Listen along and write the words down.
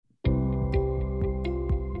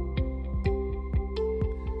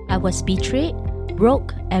I was betrayed,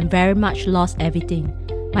 broke, and very much lost everything.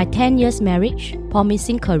 My 10 years marriage,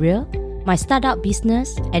 promising career, my startup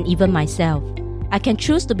business, and even myself. I can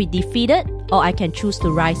choose to be defeated or I can choose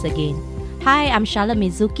to rise again. Hi, I'm Charlotte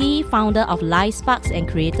Mizuki, founder of LifeSparks and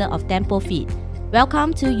creator of TempoFit.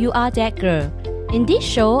 Welcome to You Are That Girl. In this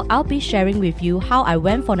show, I'll be sharing with you how I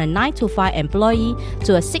went from a 9-to-5 employee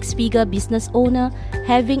to a 6-figure business owner,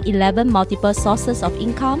 having 11 multiple sources of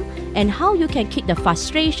income, and how you can kick the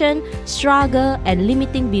frustration, struggle, and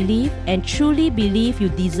limiting belief and truly believe you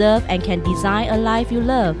deserve and can design a life you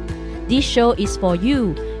love. This show is for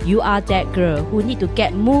you. You are that girl who need to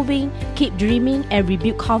get moving, keep dreaming, and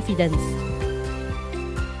rebuild confidence.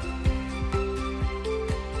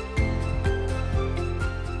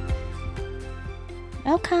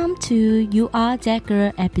 Welcome to You Are That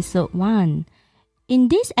Girl episode 1. In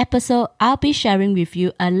this episode, I'll be sharing with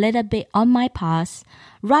you a little bit on my past,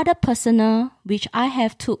 rather personal, which I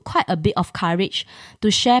have took quite a bit of courage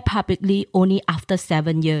to share publicly only after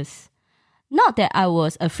 7 years. Not that I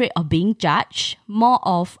was afraid of being judged, more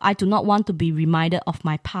of I do not want to be reminded of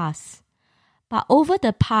my past. But over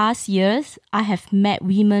the past years, I have met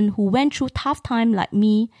women who went through tough times like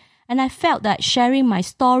me, and I felt that sharing my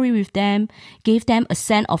story with them gave them a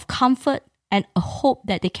sense of comfort and a hope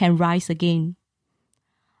that they can rise again.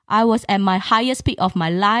 I was at my highest peak of my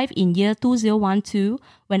life in year 2012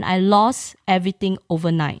 when I lost everything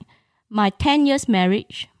overnight. My 10 years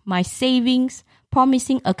marriage, my savings,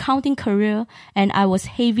 promising accounting career, and I was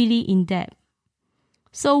heavily in debt.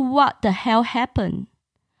 So what the hell happened?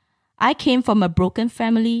 I came from a broken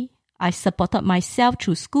family. I supported myself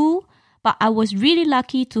through school, but I was really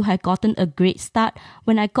lucky to have gotten a great start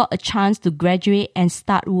when I got a chance to graduate and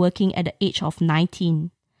start working at the age of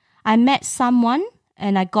 19. I met someone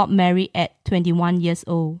and I got married at 21 years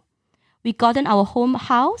old. We got in our home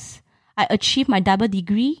house. I achieved my double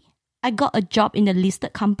degree. I got a job in a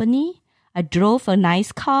listed company. I drove a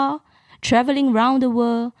nice car, traveling around the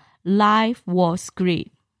world. Life was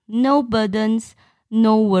great. No burdens,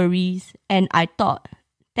 no worries, and I thought,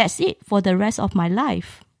 that's it for the rest of my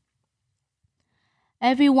life.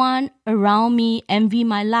 Everyone around me envied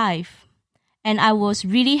my life, and I was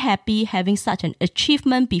really happy having such an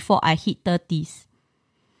achievement before I hit 30s.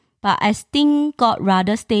 But as things got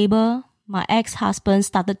rather stable, my ex-husband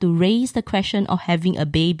started to raise the question of having a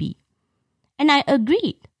baby. And I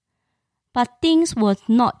agreed. But things were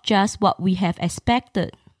not just what we have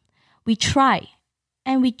expected. We tried,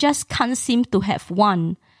 and we just can't seem to have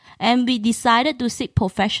one, and we decided to seek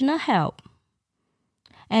professional help.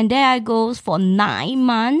 And there I goes for 9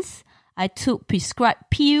 months. I took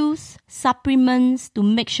prescribed pills, supplements to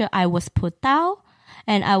make sure I was put out.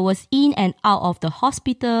 And I was in and out of the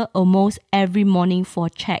hospital almost every morning for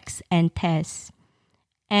checks and tests.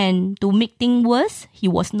 And to make things worse, he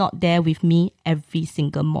was not there with me every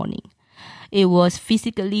single morning. It was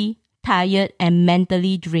physically tired and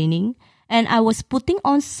mentally draining. And I was putting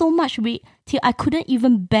on so much weight till I couldn't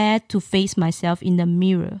even bear to face myself in the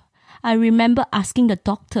mirror. I remember asking the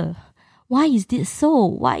doctor, why is this so?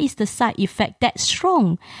 Why is the side effect that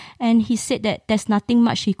strong? And he said that there's nothing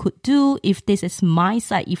much he could do if this is my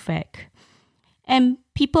side effect. And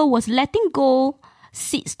people was letting go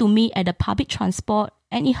seats to me at the public transport,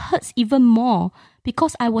 and it hurts even more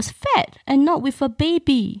because I was fat and not with a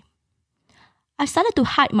baby. I started to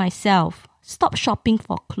hide myself, stop shopping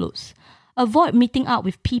for clothes, avoid meeting up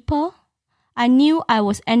with people. I knew I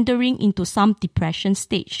was entering into some depression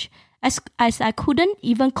stage, as I couldn't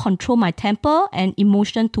even control my temper and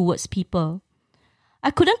emotion towards people. I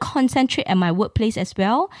couldn't concentrate at my workplace as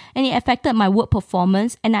well, and it affected my work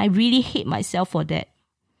performance, and I really hate myself for that.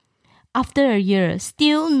 After a year,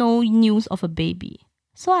 still no news of a baby.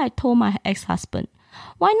 So I told my ex-husband,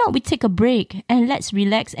 why not we take a break and let's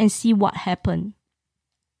relax and see what happened?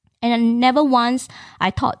 And never once I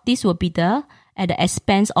thought this would be at the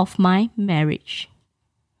expense of my marriage.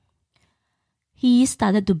 He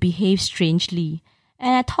started to behave strangely,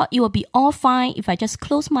 and I thought it would be all fine if I just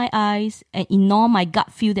closed my eyes and ignore my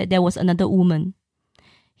gut feel that there was another woman.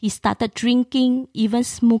 He started drinking, even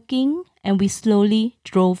smoking, and we slowly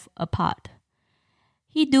drove apart.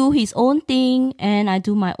 He do his own thing, and I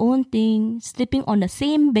do my own thing, sleeping on the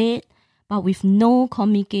same bed, but with no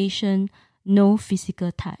communication, no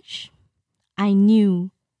physical touch. I knew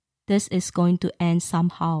this is going to end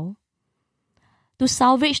somehow. To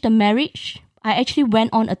salvage the marriage, I actually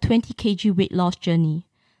went on a 20 kg weight loss journey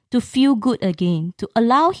to feel good again, to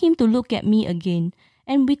allow him to look at me again,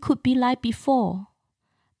 and we could be like before.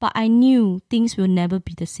 But I knew things will never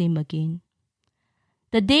be the same again.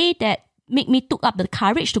 The day that made me took up the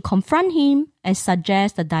courage to confront him and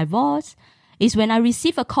suggest a divorce, is when I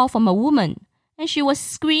received a call from a woman, and she was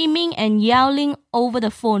screaming and yelling over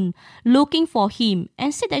the phone, looking for him,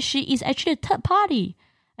 and said that she is actually a third party.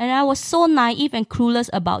 And I was so naive and clueless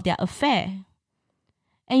about their affair.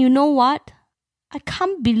 And you know what? I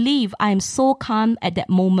can't believe I am so calm at that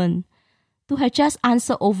moment to have just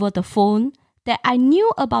answered over the phone that I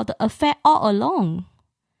knew about the affair all along.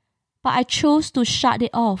 But I chose to shut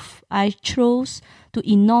it off. I chose to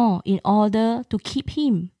ignore in order to keep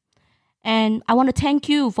him. And I want to thank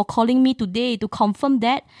you for calling me today to confirm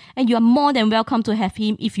that, and you are more than welcome to have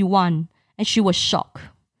him if you want. And she was shocked.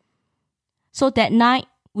 So that night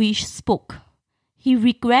we spoke. He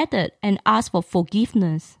regretted and asked for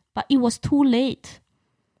forgiveness, but it was too late.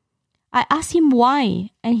 I asked him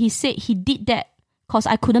why, and he said he did that because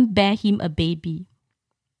I couldn't bear him a baby.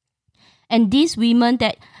 And these women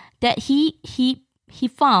that he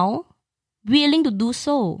found willing to do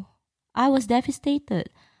so, I was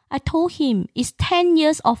devastated. I told him, it's 10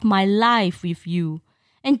 years of my life with you,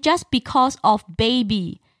 and just because of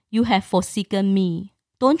baby, you have forsaken me.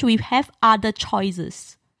 Don't we have other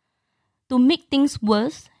choices? To make things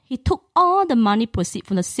worse, he took all the money proceeds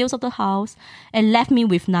from the sales of the house and left me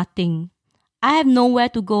with nothing. I have nowhere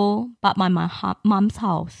to go but my mom's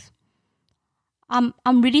house. I'm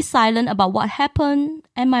really silent about what happened,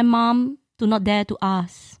 and my mom do not dare to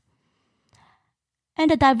ask. And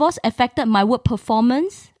the divorce affected my work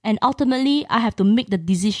performance, and ultimately I have to make the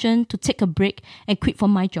decision to take a break and quit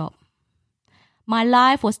from my job. My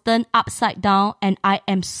life was turned upside down and I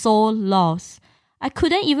am so lost. I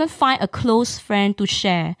couldn't even find a close friend to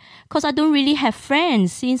share because I don't really have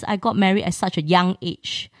friends since I got married at such a young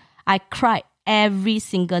age. I cried every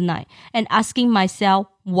single night and asking myself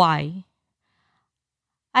why.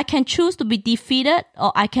 I can choose to be defeated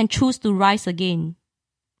or I can choose to rise again.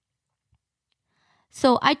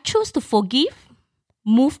 So I choose to forgive,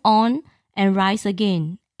 move on, and rise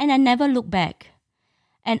again. And I never look back.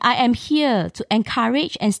 And I am here to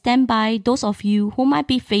encourage and stand by those of you who might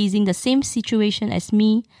be facing the same situation as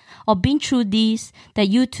me or been through this, that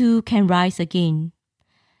you too can rise again.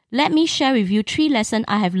 Let me share with you 3 lessons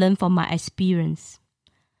I have learned from my experience.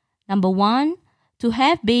 Number 1, to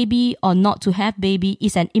have baby or not to have baby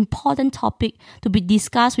is an important topic to be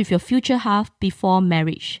discussed with your future half before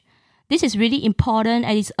marriage. This is really important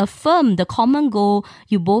and it affirms the common goal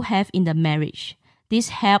you both have in the marriage. This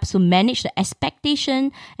helps to manage the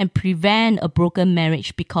expectation and prevent a broken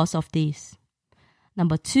marriage because of this.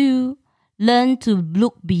 Number 2, learn to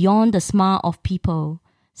look beyond the smile of people.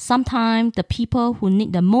 Sometimes the people who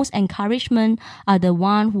need the most encouragement are the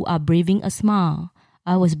ones who are braving a smile.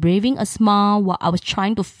 I was braving a smile while I was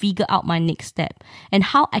trying to figure out my next step and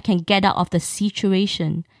how I can get out of the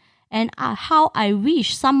situation. And how I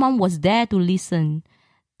wish someone was there to listen.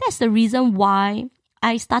 That's the reason why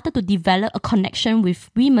I started to develop a connection with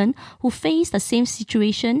women who face the same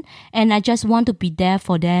situation, and I just want to be there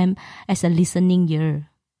for them as a listening ear.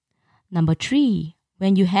 Number 3,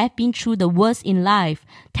 when you have been through the worst in life,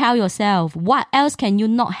 tell yourself, what else can you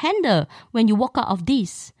not handle when you walk out of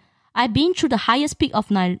this? I've been through the highest peak of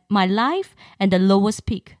my life and the lowest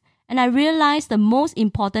peak, and I realized the most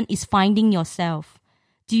important is finding yourself.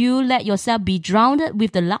 Do you let yourself be drowned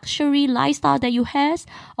with the luxury lifestyle that you have,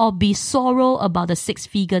 or be sorrow about the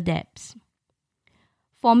 6-figure debts?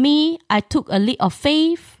 For me, I took a leap of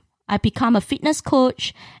faith. I became a fitness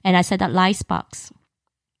coach and I set up Life Sparks.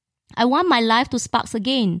 I want my life to spark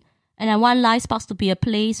again, and I want Life Sparks to be a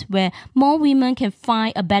place where more women can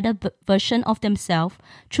find a better version of themselves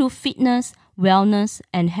through fitness, wellness,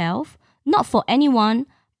 and health, not for anyone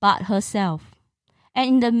but herself.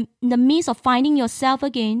 And in the midst of finding yourself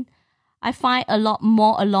again, I find a lot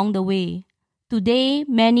more along the way. Today,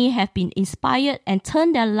 many have been inspired and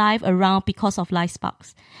turned their life around because of Life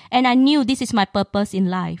Sparks. And I knew this is my purpose in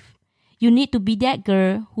life. You need to be that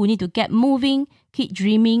girl who need to get moving, keep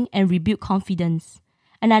dreaming, and rebuild confidence.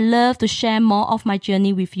 And I love to share more of my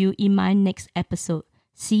journey with you in my next episode.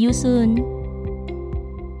 See you soon.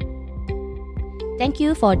 Thank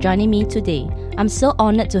you for joining me today. I'm so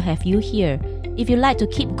honored to have you here. If you'd like to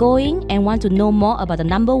keep going and want to know more about the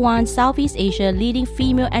 #1 Southeast Asia leading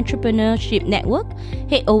female entrepreneurship network,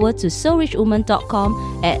 head over to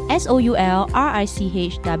soulrichwoman.com at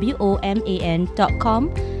soulrichwoman.com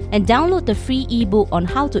and download the free ebook on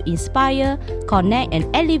how to inspire, connect, and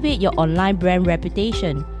elevate your online brand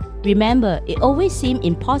reputation. Remember, it always seems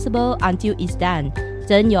impossible until it's done.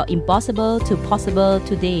 Turn your impossible to possible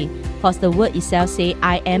today, because the word itself says,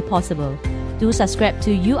 I am possible. Do subscribe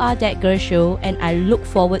to You Are That Girl show, and I look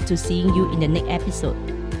forward to seeing you in the next episode.